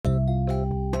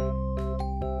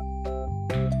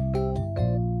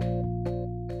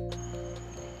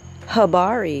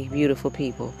Habari, beautiful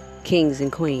people, kings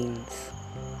and queens,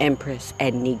 empress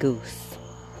and negus.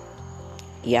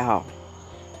 Y'all.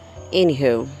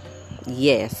 Anywho,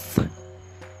 yes.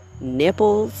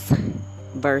 Nipples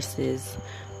versus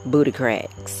booty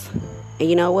cracks. And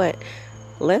you know what?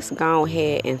 Let's go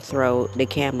ahead and throw the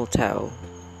camel toe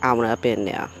on up in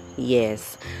there.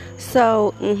 Yes.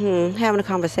 So, having a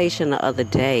conversation the other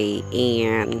day,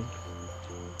 and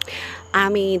I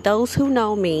mean, those who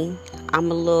know me, I'm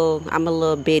a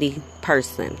little bitty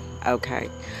person, okay?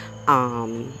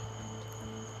 And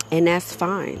that's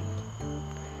fine.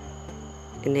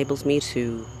 Enables me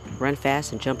to run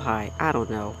fast and jump high. I don't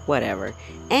know, whatever.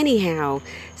 Anyhow,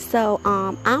 so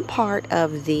I'm part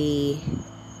of the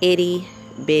itty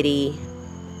bitty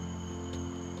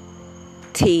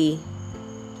tea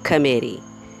committee.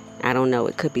 I don't know,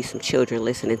 it could be some children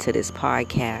listening to this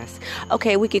podcast.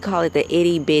 Okay, we could call it the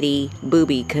itty bitty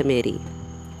booby committee.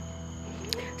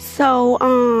 So,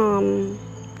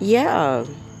 yeah.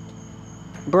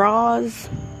 Bras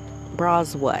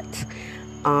what?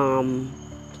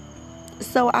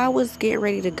 So I was getting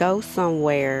ready to go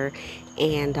somewhere,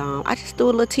 and I just threw a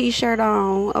little t-shirt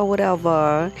on or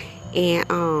whatever,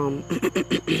 and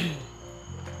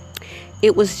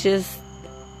it was just,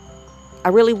 I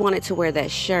really wanted to wear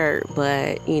that shirt,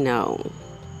 but you know,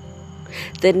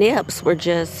 the nips were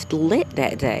just lit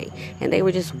that day, and they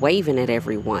were just waving at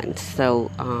everyone.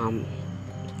 So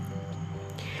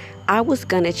I was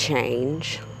gonna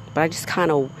change, but I just kind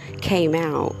of came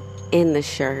out in the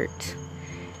shirt,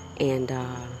 and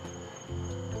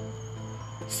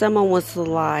someone was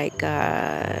like,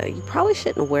 you probably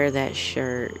shouldn't wear that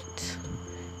shirt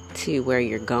to where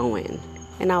you're going.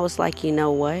 And I was like, you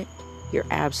know what? You're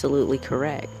absolutely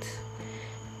correct.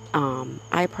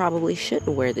 I probably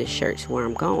shouldn't wear this shirt to where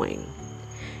I'm going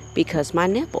because my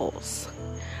nipples.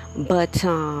 But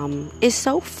it's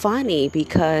so funny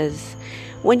because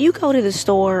when you go to the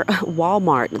store,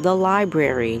 Walmart, the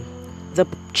library, the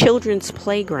children's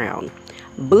playground,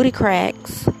 booty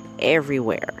cracks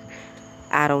everywhere.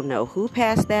 I don't know who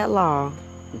passed that law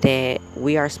that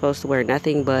we are supposed to wear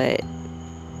nothing but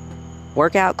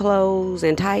workout clothes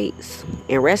and tights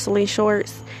and wrestling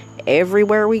shorts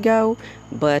everywhere we go,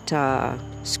 but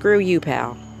screw you,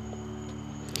 pal.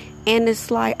 And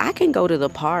it's like, I can go to the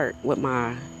park with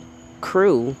my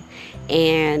crew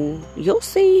and you'll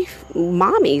see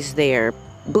mommies there,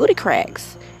 booty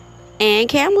cracks and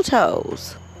camel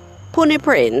toes, pony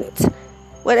print,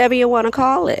 whatever you want to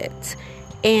call it.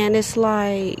 And it's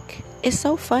like, it's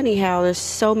so funny how there's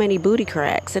so many booty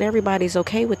cracks and everybody's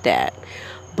okay with that.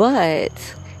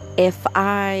 But if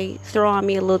I throw on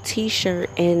me a little t-shirt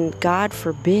and God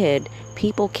forbid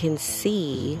people can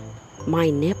see my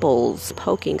nipples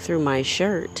poking through my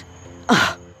shirt.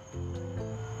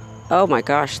 Oh my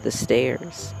gosh, the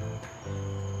stares.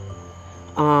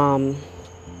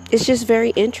 It's just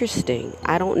very interesting.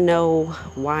 I don't know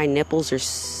why nipples are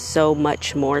so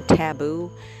much more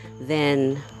taboo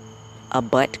than a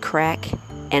butt crack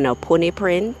and a pony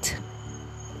print.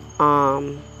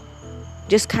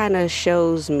 Just kind of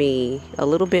shows me a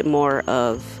little bit more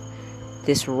of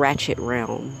this ratchet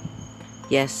realm.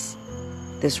 Yes,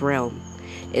 this realm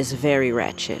is very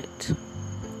ratchet,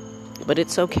 but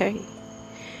it's okay.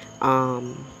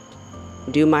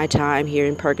 Do my time here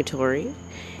in purgatory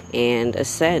and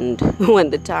ascend when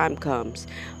the time comes.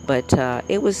 But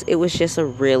it was just a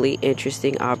really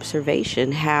interesting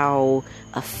observation how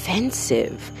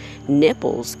offensive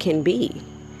nipples can be.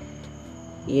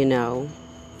 You know,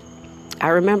 I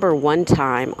remember one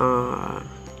time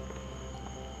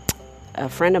a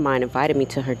friend of mine invited me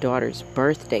to her daughter's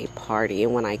birthday party,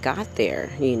 and when I got there,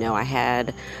 you know, I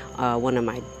had one of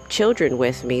my children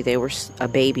with me. They were a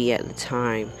baby at the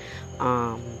time,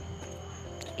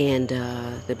 and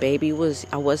the baby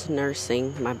I was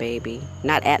nursing my baby,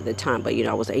 not at the time, but you know,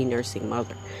 I was a nursing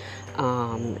mother.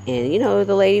 And you know,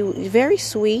 the lady was very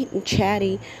sweet and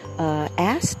chatty,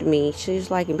 asked me, she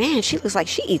was like, man, she looks like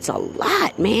she eats a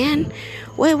lot, man.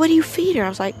 What do you feed her? I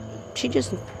was like, she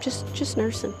just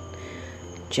nursing.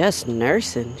 Just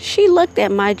nursing. She looked at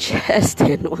my chest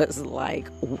and was like,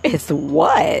 with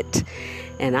what?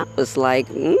 And I was like,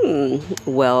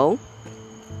 well,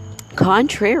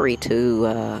 contrary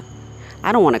to,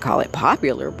 I don't want to call it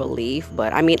popular belief,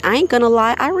 but I mean, I ain't gonna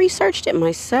lie, I researched it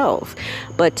myself.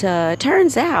 But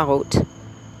turns out,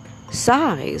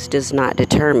 size does not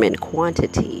determine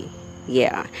quantity.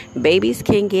 Yeah, babies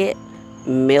can get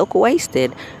milk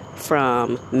wasted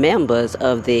from members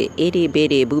of the itty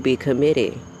bitty booby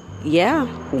committee.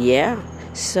 Yeah.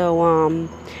 So,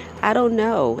 I don't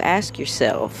know. Ask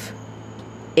yourself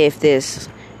if this,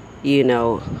 you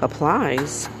know,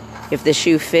 applies. If the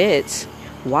shoe fits,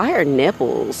 why are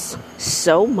nipples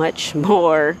so much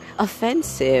more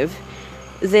offensive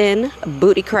than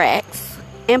booty cracks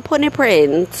and putting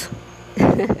print?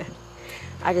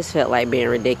 I just felt like being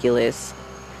ridiculous.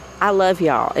 I love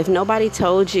y'all. If nobody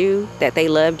told you that they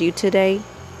loved you today,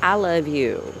 I love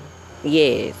you.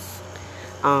 Yes.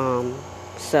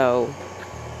 So,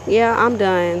 yeah, I'm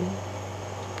done.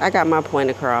 I got my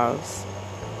point across.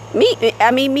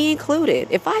 Me included.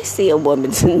 If I see a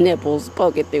woman's nipples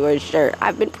poking through her shirt,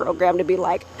 I've been programmed to be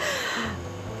like,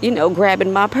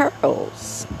 grabbing my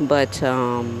pearls. But,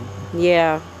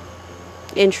 yeah,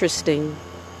 interesting.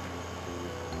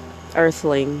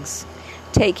 Earthlings,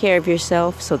 take care of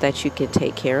yourself so that you can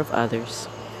take care of others.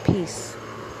 Peace.